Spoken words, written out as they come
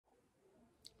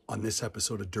On this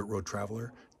episode of Dirt Road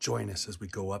Traveler, join us as we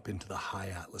go up into the high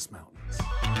Atlas Mountains.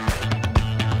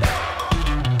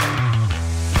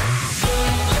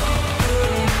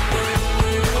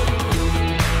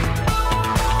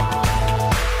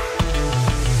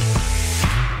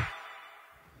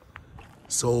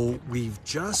 So we've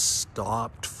just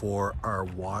stopped for our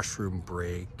washroom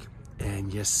break, and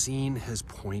Yassine has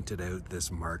pointed out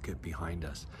this market behind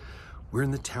us. We're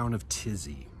in the town of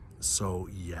Tizi. So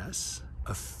yes,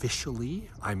 officially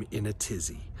I'm in a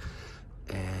tizzy.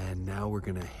 And now we're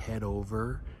gonna head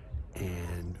over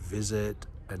and visit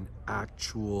an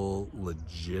actual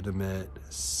legitimate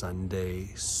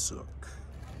Sunday souk.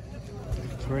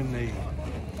 So we're in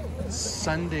the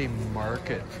Sunday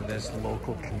market for this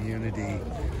local community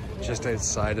just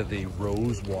outside of the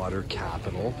Rosewater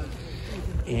capital.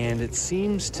 And it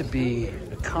seems to be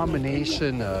a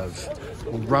combination of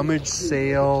rummage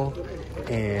sale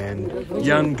and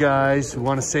young guys who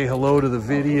want to say hello to the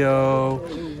video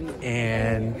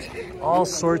and all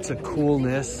sorts of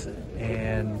coolness.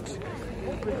 And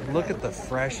look at the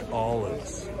fresh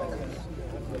olives.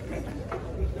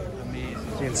 Amazing.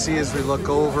 You can see as we look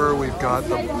over, we've got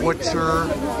the butcher,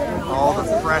 all the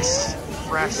fresh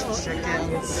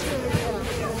chickens,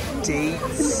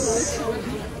 dates.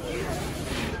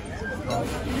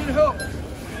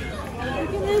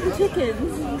 The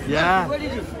chickens. Yeah,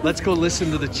 let's go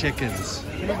listen to the chickens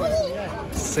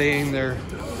saying their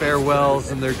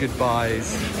farewells and their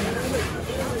goodbyes.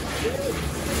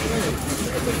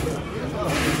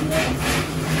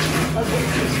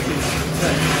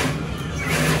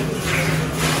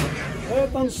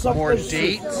 More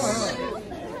dates,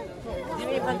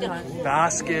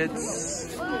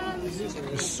 baskets.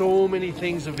 There's so many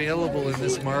things available in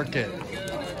this market.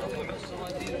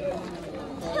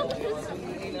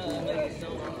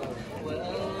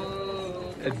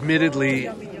 Admittedly,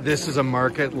 this is a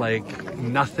market like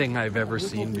nothing I've ever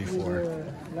seen before.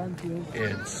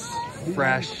 It's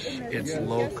fresh, it's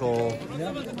local,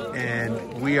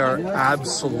 and we are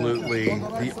absolutely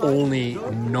the only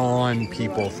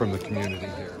non-people from the community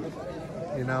here.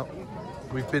 You know,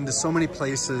 we've been to so many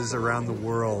places around the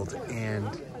world, and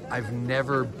I've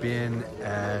never been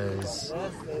as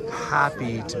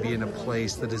happy to be in a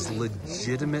place that is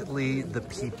legitimately the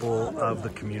people of the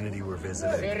community we're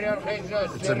visiting.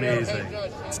 It's amazing.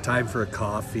 It's time for a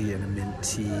coffee and a mint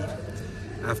tea.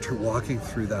 After walking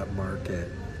through that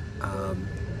market,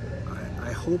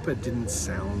 I hope it didn't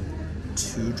sound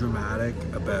too dramatic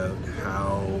about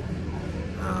how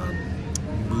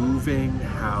moving,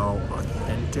 how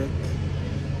authentic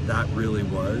that really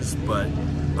was, but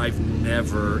I've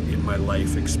never in my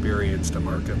life experienced a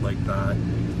market like that.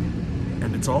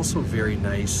 And it's also very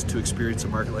nice to experience a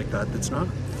market like that that's not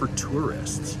for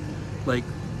tourists. Like,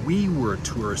 we were a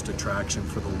tourist attraction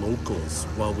for the locals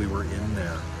while we were in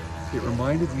there. It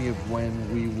reminded me of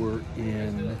when we were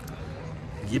in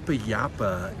Yipa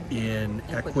Yapa in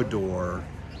Ecuador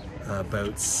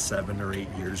about 7 or 8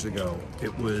 years ago.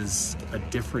 It was a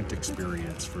different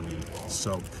experience for me.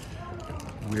 So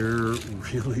we're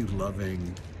really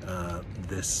loving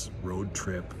this road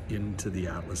trip into the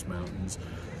Atlas Mountains.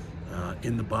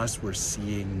 In the bus, we're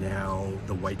seeing now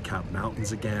the Whitecap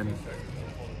Mountains again,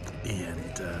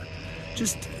 and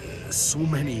just so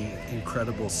many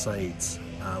incredible sights.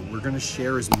 We're going to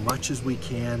share as much as we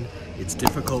can. It's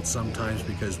difficult sometimes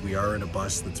because we are in a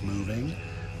bus that's moving,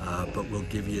 but we'll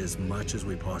give you as much as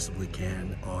we possibly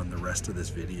can on the rest of this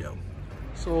video.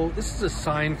 So this is a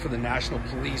sign for the National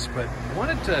Police, but I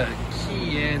wanted to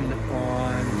key in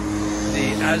on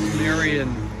the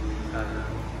Assyrian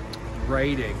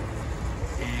writing,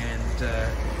 and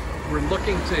we're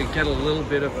looking to get a little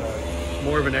bit of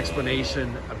more of an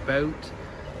explanation about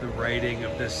the writing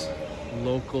of this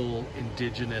local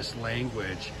indigenous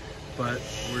language, but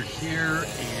we're here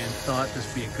and thought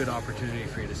this would be a good opportunity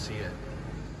for you to see it.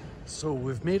 So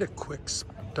we've made a quick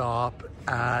stop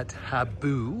at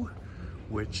Haddou,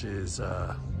 which is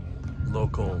a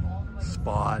local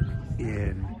spot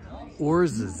in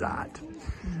Ouarzazate.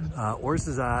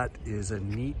 Ouarzazate is a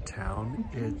neat town.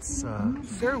 It's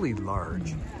fairly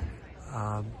large,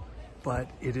 but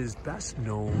it is best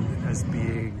known as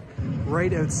being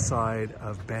right outside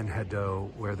of Ben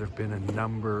Haddou, where there have been a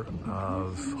number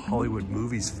of Hollywood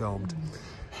movies filmed.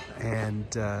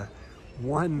 And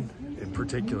one in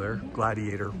particular,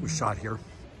 Gladiator, was shot here.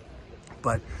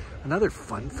 But another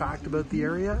fun fact about the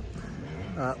area,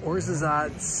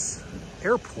 Ouarzazate's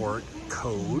airport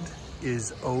code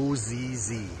is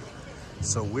OZZ.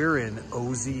 So we're in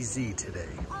OZZ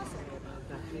today.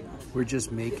 We're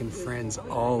just making friends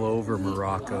all over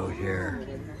Morocco here.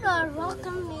 You are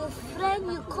welcome, your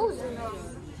friend, your cousin.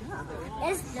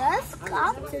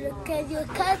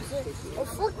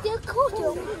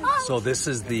 So this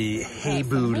is the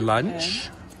Haddou lunch.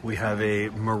 We have a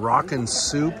Moroccan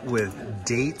soup with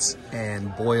dates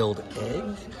and boiled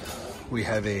egg. We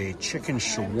have a chicken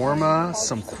shawarma,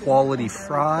 some quality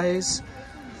fries.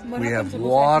 We have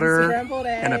water,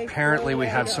 and apparently we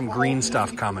have some green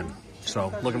stuff coming.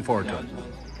 So looking forward to it.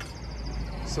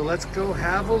 So let's go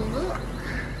have a look.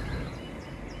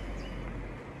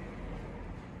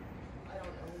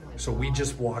 So we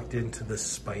just walked into the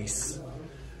spice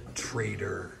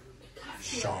trader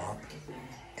shop,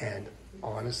 and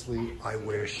honestly, I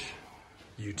wish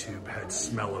YouTube had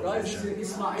smell-o-vision. This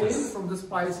is Ismail from the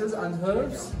spices and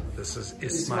herbs. This is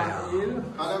Ismail.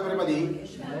 Hello, everybody.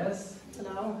 Yes.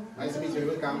 Hello. Nice to meet you.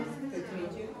 Welcome.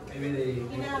 Maybe they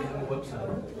have a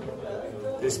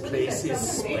website. This place is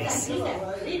spicy.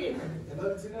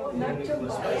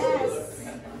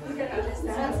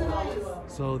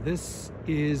 So this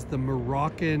is the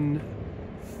Moroccan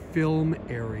film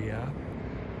area.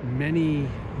 Many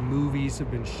movies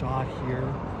have been shot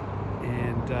here,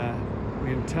 and we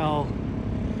can tell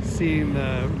seeing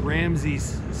the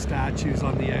Ramses statues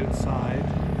on the outside,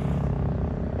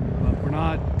 but we're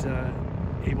not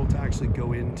able to actually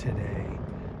go in today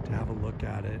to have a look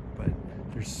at it. But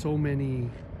there's so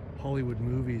many Hollywood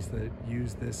movies that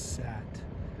use this set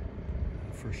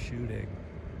for shooting.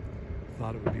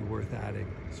 Thought it would be worth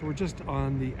adding. So we're just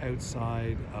on the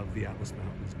outside of the Atlas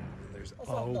Mountains now. There's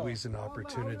always an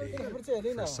opportunity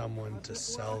for someone to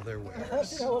sell their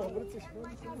wares.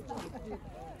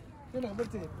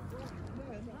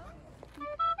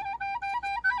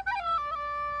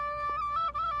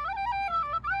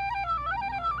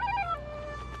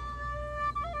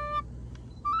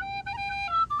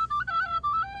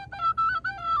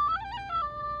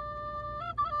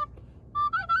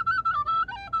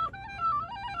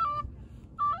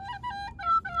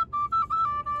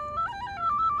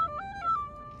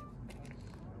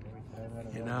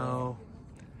 You know,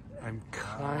 I'm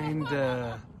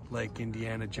kinda like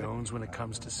Indiana Jones when it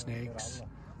comes to snakes.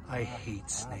 I hate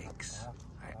snakes.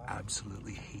 I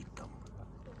absolutely hate them.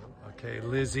 Okay,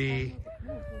 Lizzie,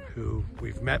 who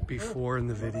we've met before in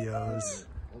the videos,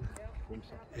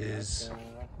 is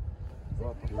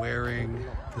wearing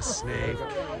the snake.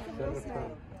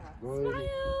 Oh,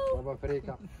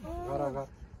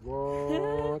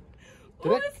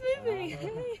 it's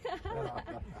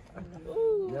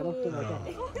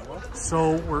moving.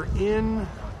 So we're in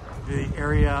the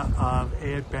area of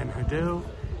Ait Ben Haddou,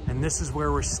 and this is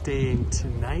where we're staying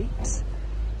tonight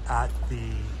at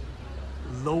the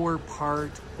lower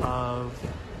part of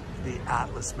the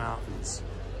Atlas Mountains.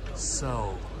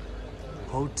 So,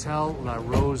 Hotel La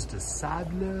Rose de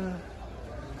Sable,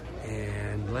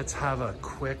 and let's have a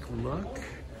quick look.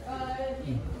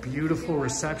 Beautiful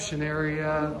reception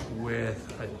area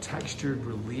with a textured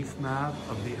relief map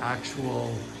of the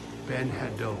actual Ben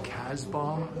Haddou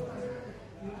Kasba.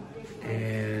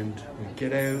 And we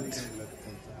get out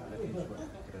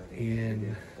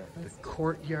in the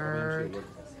courtyard,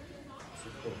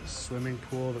 swimming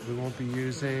pool that we won't be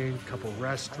using, a couple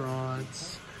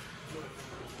restaurants,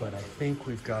 but I think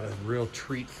we've got a real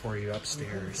treat for you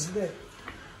upstairs.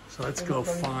 So let's go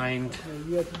find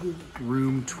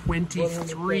room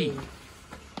 23.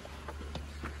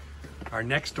 Our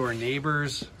next door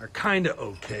neighbors are kind of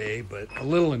okay, but a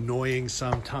little annoying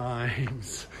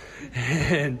sometimes.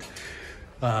 And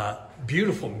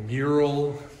beautiful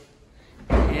mural,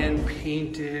 hand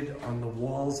painted on the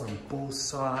walls on both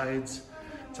sides.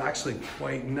 It's actually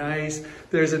quite nice.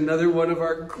 There's another one of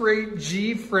our great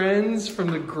G friends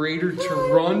from the greater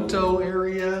Toronto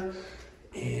area.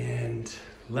 And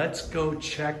let's go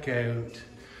check out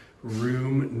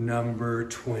room number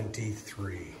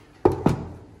 23.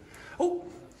 Oh,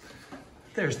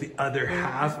 there's the other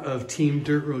half of Team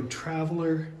Dirt Road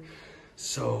Traveler.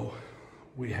 So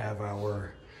we have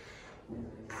our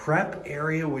prep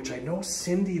area, which I know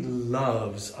Cindy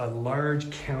loves, a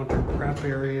large counter prep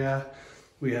area.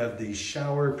 We have the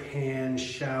shower pan,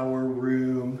 shower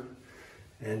room,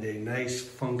 and a nice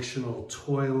functional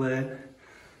toilet.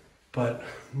 But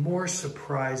more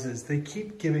surprises. They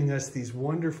keep giving us these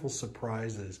wonderful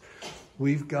surprises.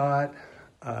 We've got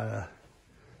a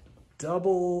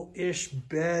double-ish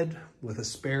bed with a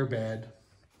spare bed.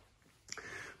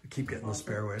 We keep getting the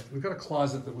spare bed. We've got a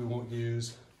closet that we won't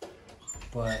use,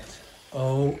 but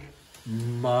oh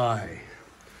my.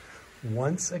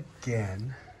 Once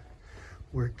again,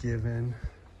 we're given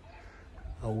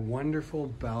a wonderful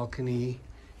balcony.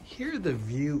 Here the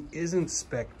view isn't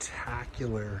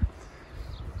spectacular,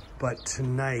 but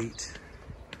tonight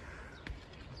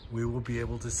we will be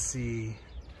able to see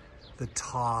the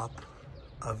top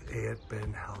of Ait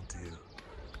Ben Haddou.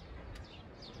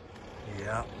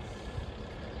 Yep.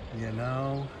 You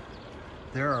know,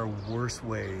 there are worse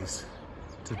ways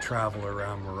to travel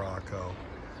around Morocco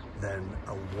than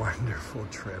a wonderful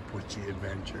trip with G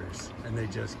Adventures. And they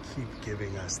just keep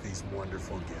giving us these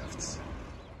wonderful gifts.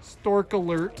 Stork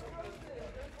alert.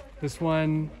 This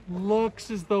one looks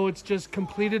as though it's just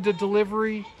completed a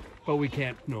delivery, but we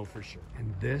can't know for sure.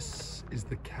 And this is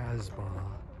the Kasba,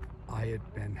 Ait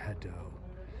Ben Haddou.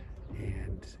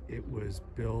 And it was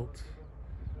built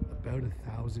about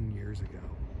 1,000 years ago.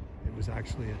 It was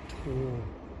actually a toll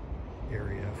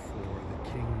area for the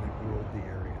king that ruled the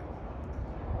area.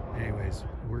 Anyways,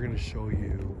 we're gonna show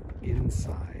you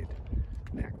inside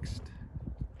next.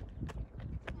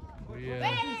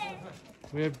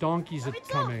 We have donkeys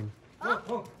coming.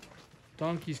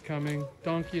 Donkeys coming.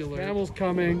 Donkey alert. Camel's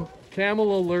coming.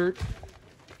 Camel alert.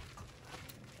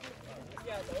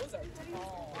 Yeah, those are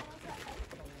tall.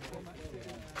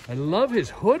 I love his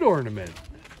hood ornament.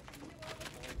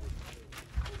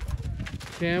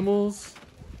 Camels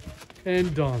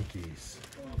and donkeys.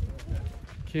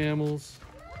 Camels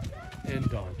and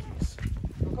donkeys.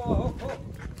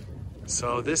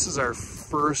 So this is our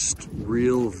first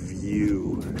real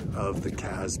view of the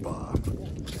Kasba.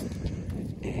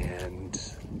 And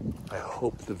I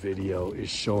hope the video is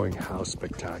showing how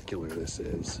spectacular this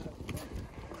is.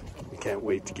 We can't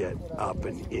wait to get up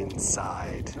and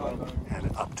inside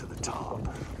and up to the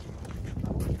top.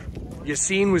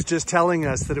 Yassine was just telling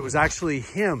us that it was actually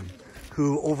him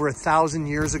who over 1,000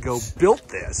 years ago built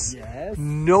this, yes,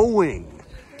 knowing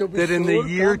that in the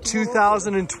year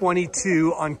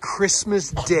 2022 on Christmas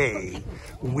Day,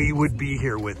 we would be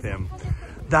here with him.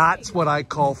 That's what I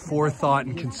call forethought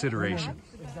and consideration.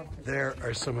 There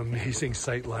are some amazing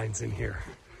sight lines in here.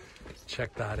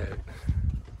 Check that out.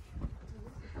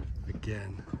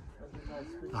 Again,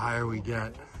 the higher we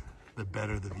get, the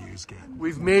better the views get.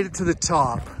 We've made it to the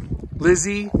top.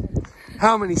 Lizzie,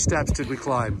 how many steps did we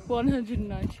climb?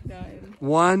 199.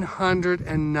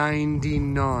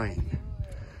 199.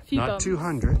 Not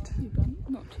 200.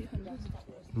 Not 200.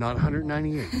 Not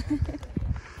 198.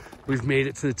 We've made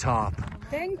it to the top.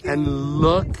 Thank you. And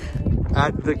look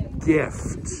at the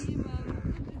gift.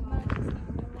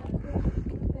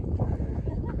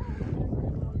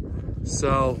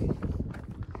 So,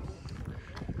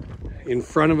 in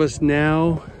front of us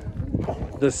now,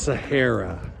 the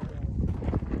Sahara.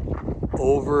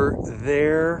 Over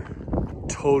there,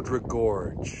 Todra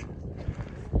Gorge.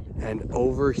 And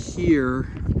over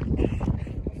here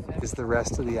is the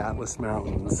rest of the Atlas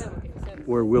Mountains,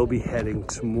 where we'll be heading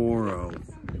tomorrow.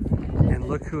 And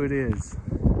look who it is.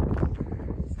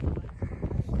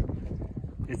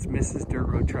 It's Mrs. Dirt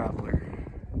Road Traveler.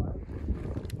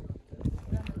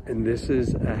 And this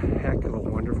is a heck of a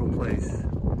wonderful place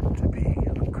to be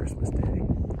on Christmas Day.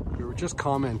 We were just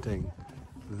commenting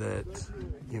that,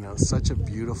 you know, such a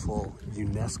beautiful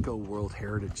UNESCO World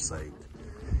Heritage Site,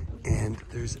 and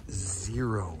there's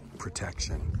zero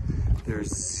protection. There's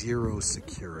zero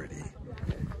security.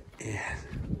 And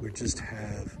we just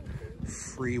have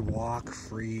free walk,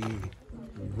 free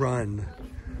run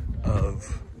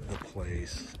of the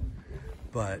place.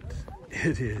 But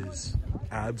it is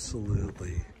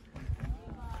absolutely,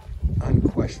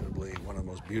 unquestionably one of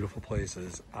the most beautiful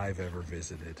places I've ever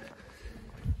visited.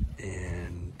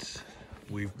 And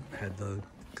we've had the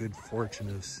good fortune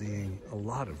of seeing a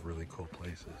lot of really cool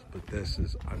places, but this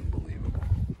is unbelievable.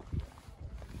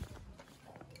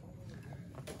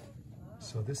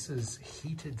 So this is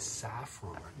heated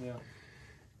saffron. Yeah.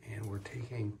 And we're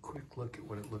taking a quick look at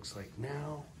what it looks like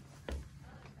now.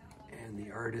 And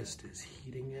the artist is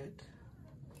heating it.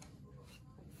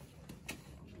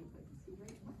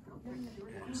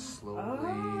 And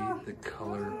slowly the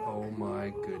color, oh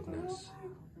my goodness.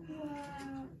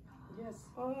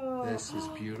 This is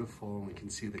beautiful. We can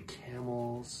see the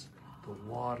camels, the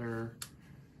water,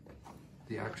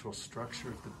 the actual structure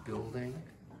of the building.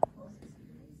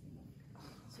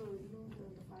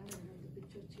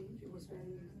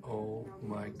 Oh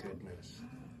my goodness.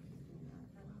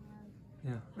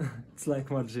 Yeah, it's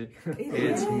like magic.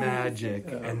 It's magic,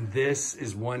 and this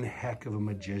is one heck of a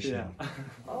magician. Yeah.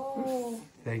 Oh.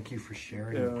 Thank you for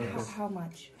sharing this. How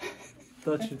much?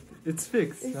 Touch it. It's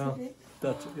fixed. No,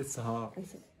 touch it. It's hard.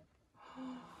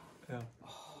 Yeah.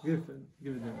 Give it.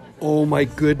 Oh my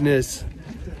goodness.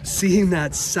 Seeing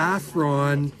that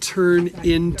saffron turn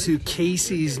into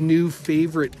Casey's new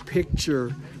favorite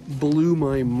picture blew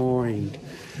my mind.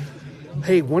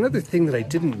 Hey, one other thing that I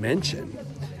didn't mention,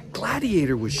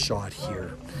 Gladiator was shot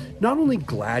here. Not only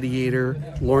Gladiator,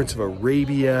 Lawrence of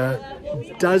Arabia,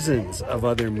 dozens of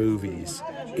other movies.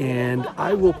 And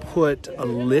I will put a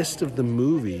list of the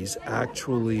movies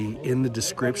actually in the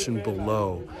description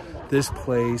below. This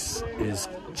place is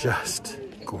just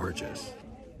gorgeous.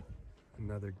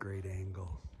 Another great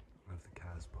angle of the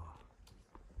Kasba.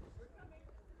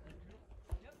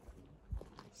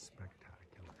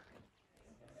 Spectacular.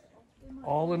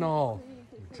 All in all,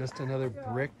 just another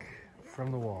brick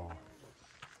from the wall.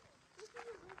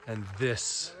 And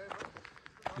this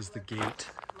is the gate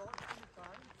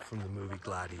from the movie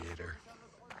Gladiator.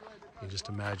 You just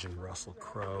imagine Russell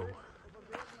Crowe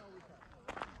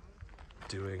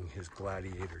doing his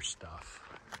gladiator stuff.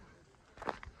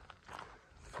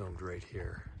 Filmed right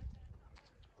here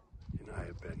in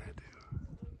Ait Ben Haddou.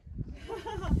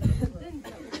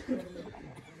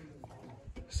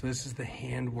 So this is the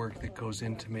handwork that goes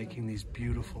into making these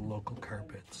beautiful local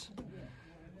carpets.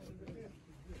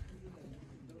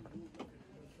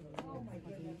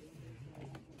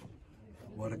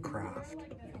 What a craft.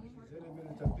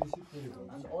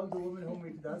 And all the women who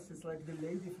make that, it's like the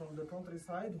lady from the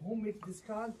countryside who make this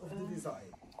kind of the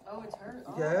design. Oh, it's her?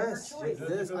 Oh, Yes,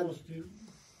 yes.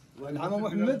 And Amma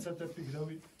Mohammed.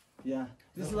 Yeah,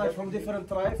 this is like from different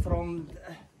tribe, from...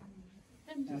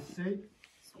 So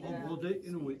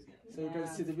you can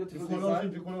see the beautiful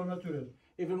design.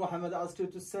 Even Mohammed asked you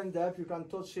to stand up, you can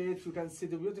touch it, you can see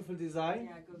the beautiful design.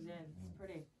 Yeah, it goes in. It's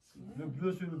pretty. Le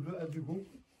bleu, c'est le bleu indigo.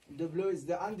 The blue is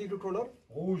the indigo color.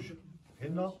 Rouge,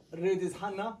 henna. Red is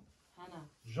henna.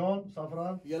 Jaune,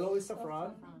 safran. Yellow is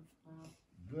saffron.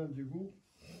 Bleu indigo.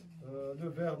 Le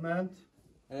vert, menthe.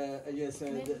 Yes,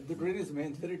 the green is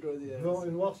mint. Very good. Yes. Blanc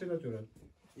et noir, c'est naturel.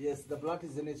 Yes, the black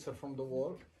is the nature from the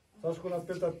world. Ça, ce qu'on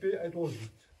appelle tapé étoile.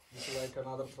 It's like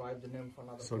another tribe, the name for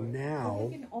another So tribe.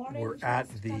 now we're at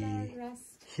the,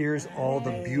 here's all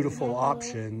the beautiful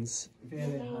options,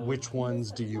 which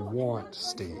ones do you want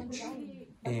stage.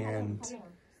 And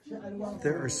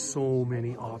there are so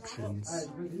many options,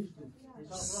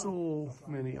 so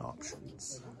many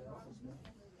options.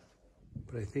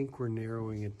 But I think we're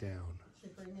narrowing it down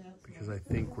because I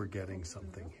think we're getting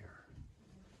something here.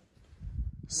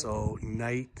 So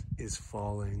night is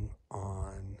falling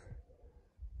on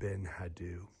Ben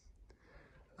Haddou.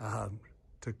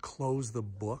 To close the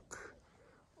book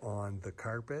on the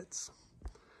carpets,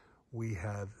 we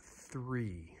have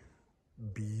 3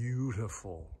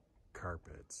 beautiful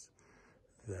carpets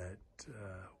that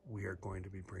we are going to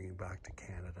be bringing back to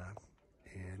Canada,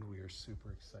 and we are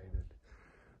super excited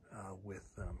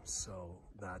with them. So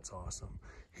that's awesome.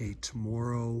 Hey,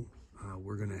 tomorrow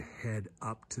we're going to head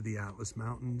up to the Atlas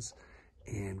Mountains,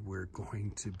 and we're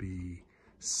going to be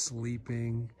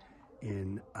sleeping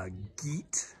in a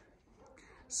gîte.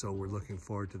 So we're looking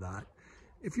forward to that.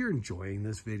 If you're enjoying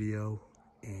this video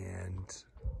and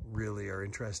really are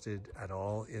interested at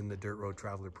all in the Dirt Road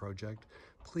Traveler project,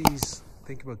 please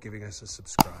think about giving us a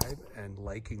subscribe and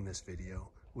liking this video.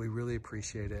 We really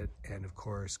appreciate it. And of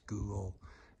course, Google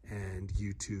and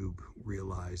YouTube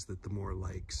realize that the more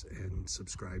likes and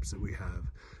subscribes that we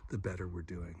have, the better we're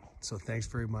doing. So thanks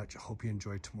very much. I hope you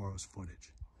enjoyed tomorrow's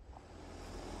footage.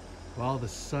 Well, the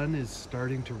sun is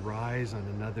starting to rise on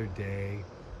another day,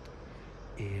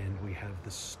 and we have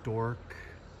the stork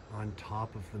on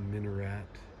top of the minaret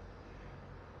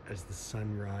as the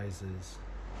sun rises.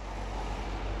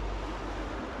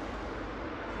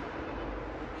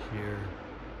 Here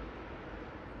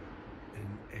in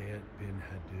Ait Ben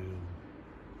Haddou,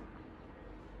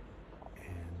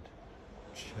 and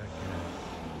check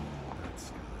out that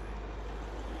sky.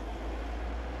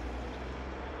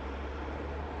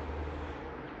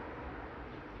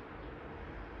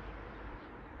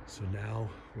 So now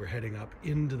we're heading up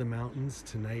into the mountains.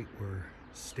 Tonight we're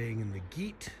staying in the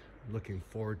gîte, looking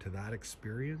forward to that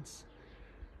experience.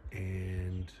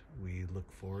 And we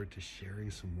look forward to sharing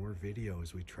some more video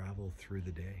as we travel through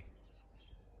the day.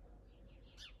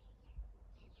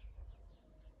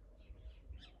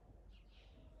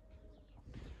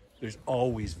 There's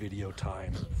always video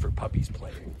time for puppies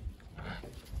playing.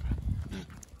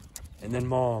 And then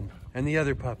mom and the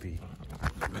other puppy.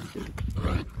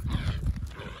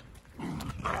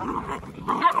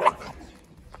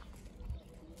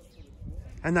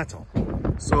 And that's all.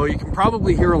 So you can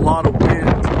probably hear a lot of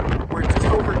wind. We're just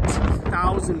over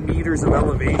 2,000 meters of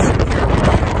elevation here. We'll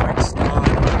take a quick stop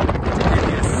to give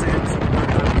you a sense of what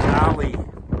the valley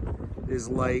is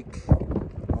like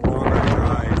along our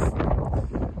drive.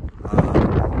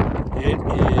 It is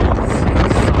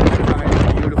kind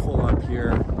of beautiful up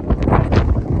here,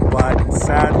 but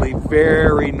sadly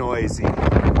very noisy.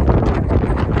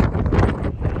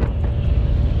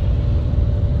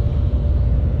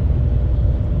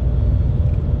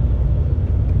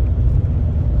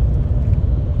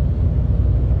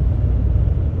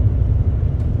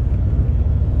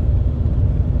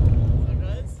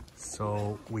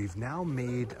 we've now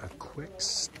made a quick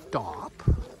stop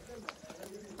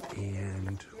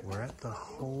and we're at the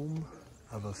home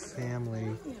of a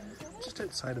family just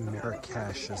outside of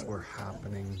Marrakesh as we're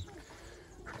happening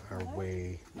our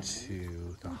way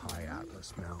to the High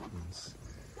Atlas Mountains.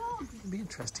 It'll be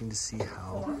interesting to see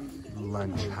how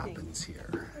lunch happens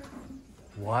here.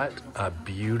 What a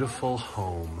beautiful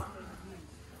home.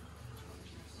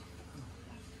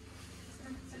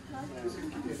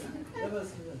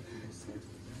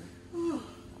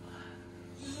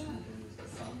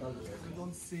 We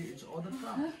don't see each other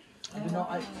from. You know,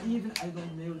 I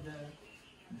don't know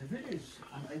the village,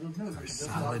 and I don't know our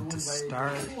salad to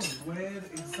start, where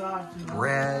exactly.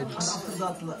 bread. And after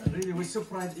that, really, we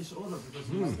surprised each other because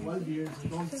we have 12 years, we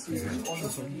don't see each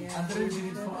other. And the really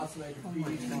need for us like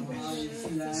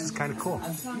This is kind of cool.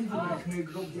 And even like we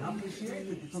appreciate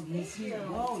it because we see,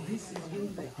 wow, this is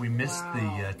good. We missed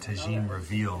the tagine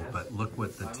reveal, but look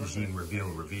what the tagine reveal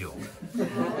revealed.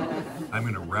 I'm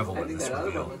going to revel in this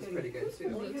reveal.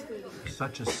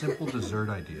 Such a simple dessert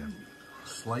idea.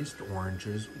 Sliced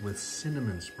oranges with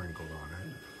cinnamon sprinkled on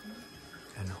it,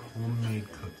 and homemade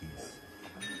cookies.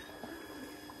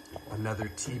 Another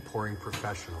tea pouring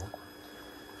professional.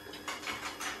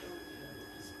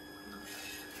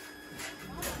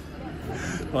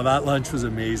 Well, that lunch was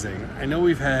amazing. I know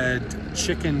we've had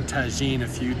chicken tagine a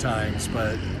few times,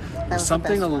 but there's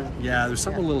something a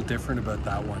little different about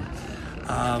that one.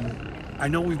 I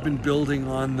know we've been building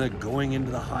on the going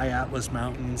into the High Atlas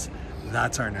Mountains.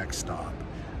 That's our next stop.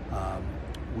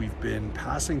 We've been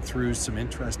passing through some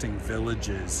interesting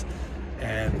villages,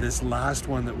 and this last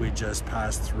one that we just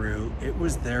passed through, it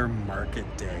was their market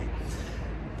day.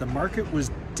 The market was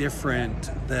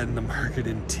different than the market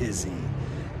in Tizi,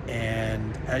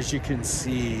 and as you can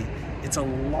see, it's a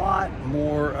lot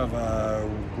more of a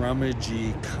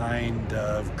rummagey kind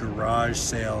of garage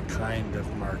sale kind of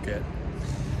market,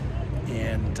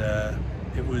 and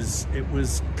it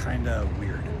was kind of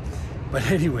weird. But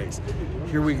anyways,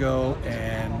 here we go,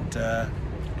 and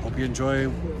hope you enjoy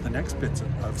the next bits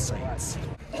of sights.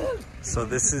 So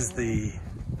this is the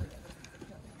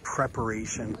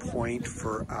preparation point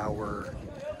for our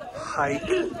hike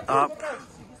up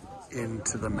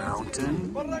into the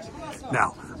mountain.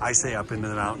 Now, I say up into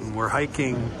the mountain. We're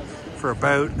hiking for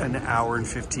about an hour and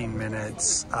 15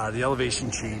 minutes. The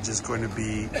elevation change is going to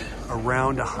be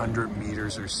around 100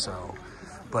 meters or so.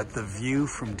 But the view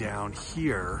from down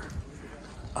here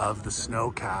of the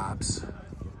snow caps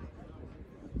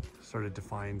sort of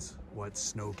defines what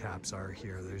snow caps are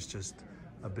here. There's just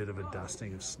a bit of a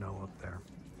dusting of snow up there.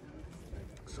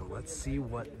 So let's see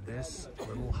what this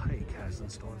little hike has in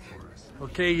store for us.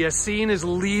 Okay, Yassine is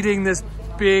leading this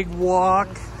big walk.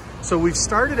 So we've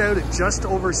started out at just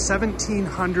over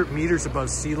 1,700 meters above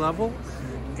sea level,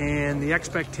 and the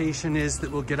expectation is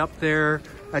that we'll get up there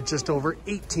at just over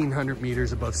 1,800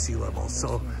 meters above sea level.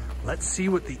 So let's see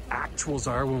what the actuals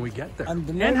are when we get there,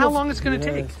 and how long it's going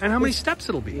to take, and how many steps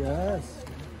it'll be. Yes.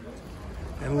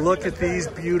 And look at these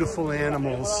beautiful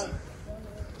animals.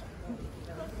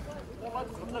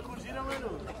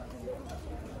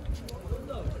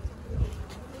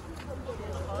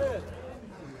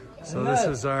 So this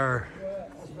is our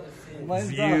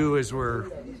view as we're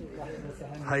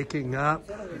hiking up.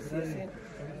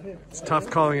 It's tough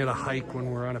calling it a hike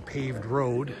when we're on a paved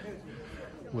road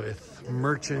with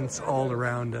merchants all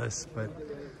around us, but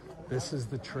this is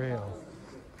the trail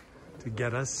to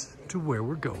get us to where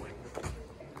we're going.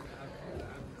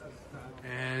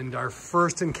 And our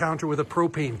first encounter with a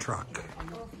propane truck.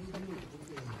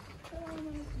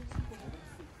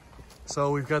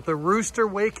 So we've got the rooster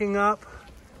waking up.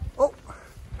 Oh,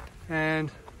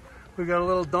 and we've got a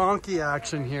little donkey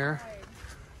action here.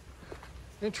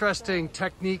 Interesting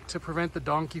technique to prevent the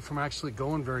donkey from actually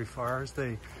going very far as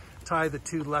they tie the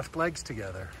two left legs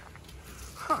together.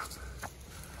 Huh.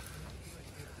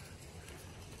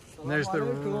 And there's the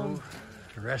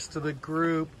rest of the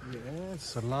group. Yes.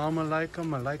 Salam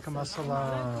alaikum, alaikum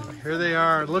assalam. Here they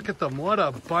are. Look at them. What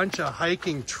a bunch of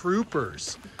hiking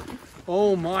troopers.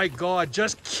 Oh my God,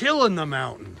 just killing the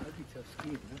mountain.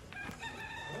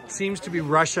 Seems to be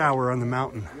rush hour on the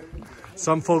mountain.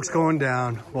 Some folks going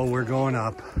down while we're going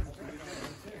up.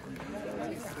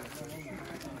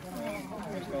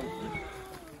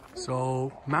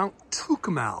 So Mount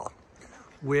Tukamal,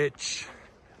 which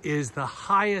is the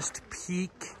highest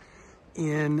peak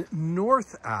in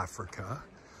North Africa.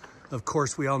 Of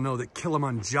course, we all know that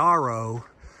Kilimanjaro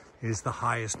is the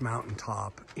highest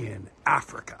mountaintop in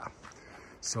Africa.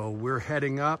 So we're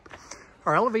heading up.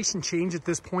 Our elevation change at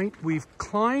this point, we've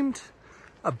climbed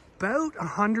about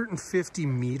 150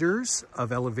 meters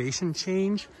of elevation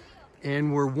change,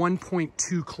 And we're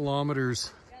 1.2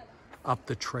 kilometers up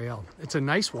the trail. It's a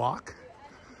nice walk.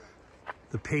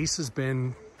 The pace has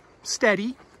been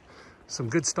steady. Some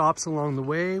good stops along the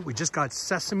way. We just got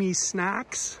sesame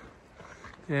snacks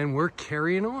and we're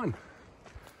carrying on.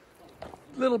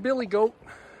 Little Billy goat.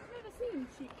 I've never seen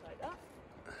sheep like that.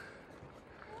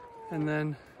 And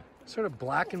then sort of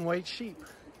black and white sheep.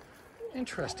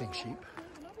 Interesting sheep.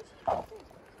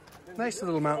 Nice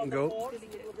little mountain goat.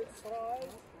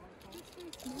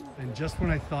 And just when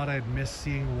I thought I'd missed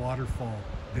seeing a waterfall,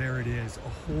 there it is. A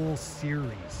whole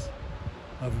series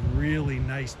of really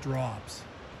nice drops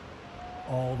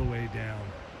all the way down.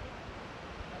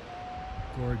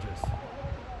 Gorgeous.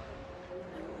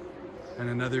 And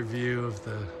another view of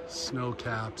the snow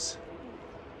caps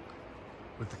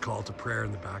with the call to prayer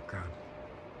in the background.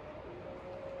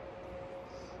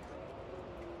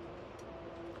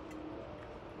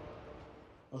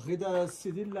 غدا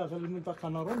السيدي لا غير المنطقة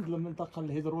نروند المنطقة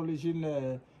الهيدرولوجي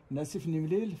ناسف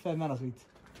نمليل فما نغيد.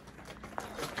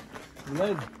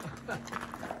 ولاد.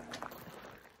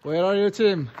 Where are you,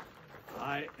 Tim?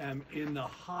 I am in the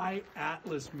high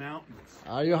Atlas Mountains.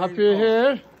 Are you happy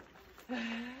here?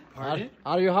 Pardon?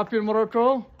 Are you happy in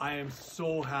Morocco? I am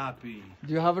so happy.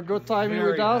 Do you have a good time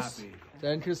Very with us? happy.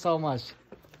 Thank you so much.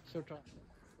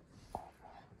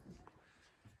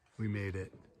 We made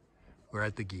it. We're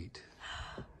at the gate.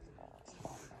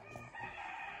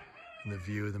 And the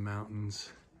view of the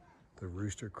mountains, the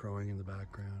rooster crowing in the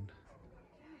background.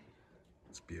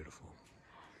 It's beautiful.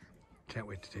 Can't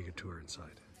wait to take a tour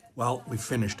inside. Well, we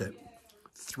finished it.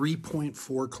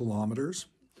 3.4 kilometers,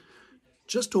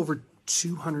 just over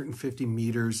 250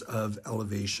 meters of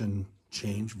elevation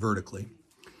change vertically,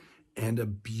 and a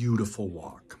beautiful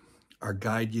walk. Our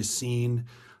guide Yassine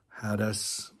had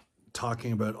us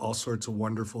talking about all sorts of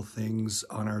wonderful things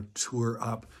on our tour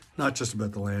up, not just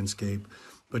about the landscape,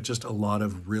 but just a lot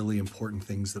of really important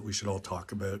things that we should all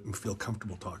talk about and feel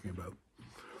comfortable talking about.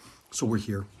 So we're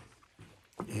here,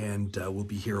 and we'll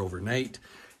be here overnight,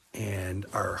 and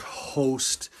our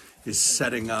host is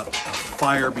setting up a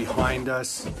fire behind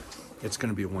us. It's going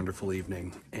to be a wonderful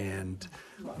evening, and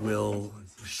we'll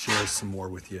share some more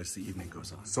with you as the evening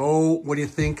goes on. So what do you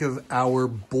think of our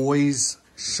boys'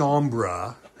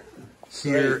 chambre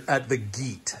here at the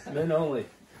Gite? Men only.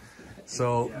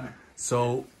 So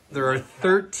there are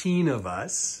 13 of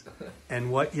us, and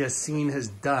what Yassine has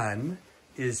done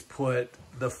is put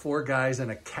the 4 guys and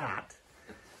a cat,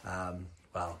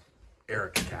 well,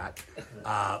 Eric's cat,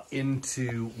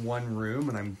 into one room,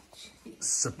 and I'm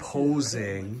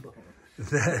supposing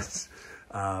that,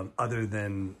 other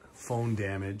than phone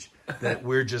damage, that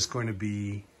we're just going to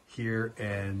be here,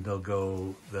 and they'll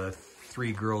go the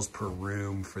 3 girls per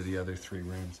room for the other 3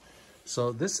 rooms.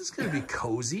 So this is going to be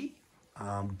cozy.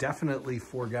 Definitely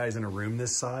 4 guys in a room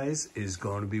this size is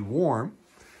going to be warm.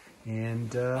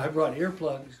 And I brought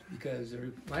earplugs because there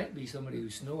might be somebody who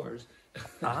snores.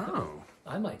 Oh.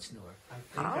 I might snore. I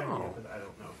think I do, but I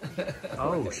don't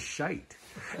know. Oh, shite.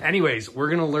 Anyways, we're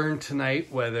going to learn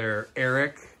tonight whether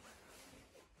Eric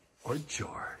or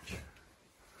George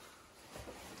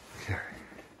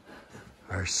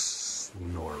are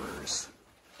snorers.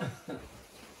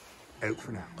 Out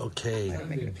for now.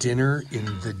 Okay, dinner in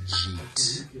the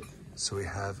Gite. So we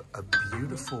have a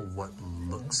beautiful, what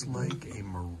looks like a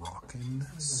Moroccan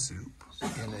soup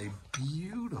in a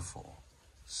beautiful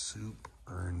soup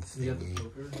urn thingy,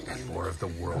 and more of the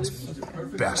world's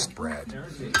best bread.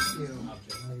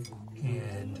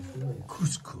 And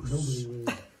couscous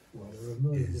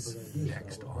is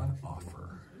next on offer.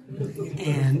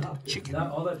 And chicken.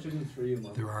 All that chicken's for you,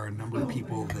 Mom. There are a number of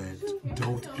people that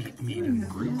don't eat meat in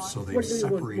groups, so they've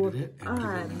separated it and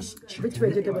given us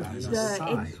chicken as a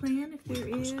side. Eggplant, if there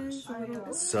is.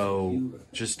 So,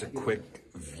 just a quick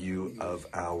view of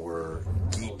our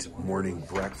Gite morning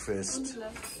breakfast.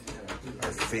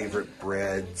 Our favorite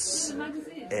breads,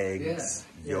 eggs,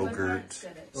 yogurt,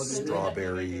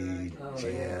 strawberry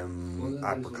jam,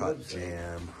 apricot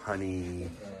jam, honey,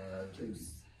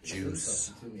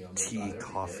 juice, tea,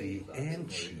 coffee, and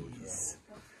cheese.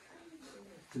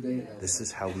 This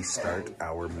is how we start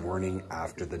our morning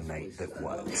after the night that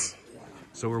was.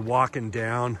 So we're walking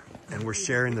down and we're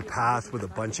sharing the path with a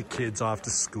bunch of kids off to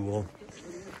school.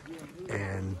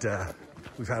 And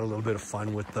we've had a little bit of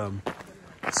fun with them.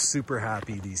 Super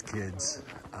happy, these kids.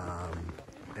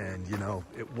 And you know,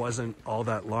 it wasn't all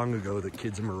that long ago that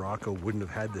kids in Morocco wouldn't have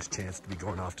had this chance to be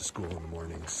going off to school in the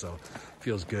morning. So it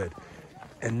feels good.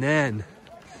 And then,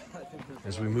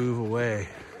 as we move away,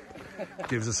 it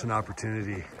gives us an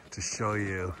opportunity to show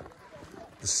you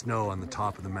the snow on the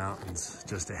top of the mountains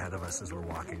just ahead of us as we're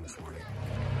walking this morning.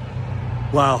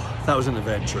 Wow, that was an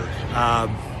adventure.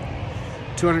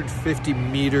 250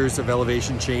 meters of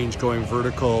elevation change going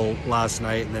vertical last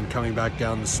night and then coming back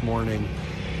down this morning.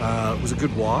 It was a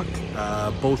good walk,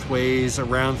 both ways,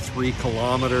 around 3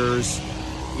 kilometers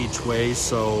each way,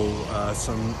 so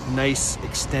some nice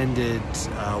extended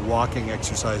walking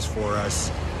exercise for us.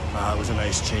 It was a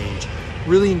nice change.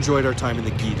 Really enjoyed our time in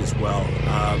the Guide as well.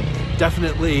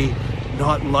 Definitely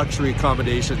not luxury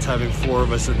accommodations having 4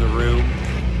 of us in the room,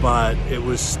 but it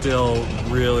was still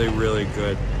really, really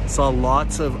good. Saw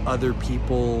lots of other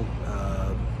people,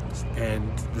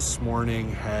 and this morning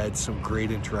had some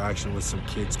great interaction with some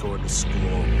kids going to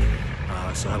school,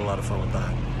 so I had a lot of fun with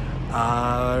that.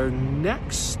 Our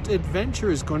next adventure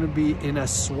is going to be in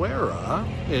Essaouira.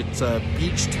 It's a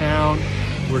beach town.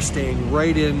 We're staying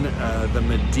right in the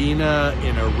Medina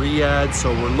in Riyadh,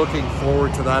 so we're looking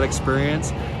forward to that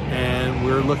experience, and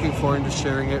we're looking forward to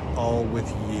sharing it all with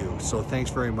you. So thanks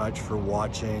very much for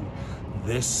watching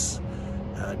this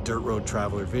Dirt Road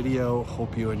Traveler video.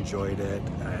 Hope you enjoyed it,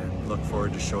 and look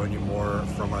forward to showing you more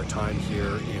from our time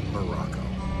here in Morocco.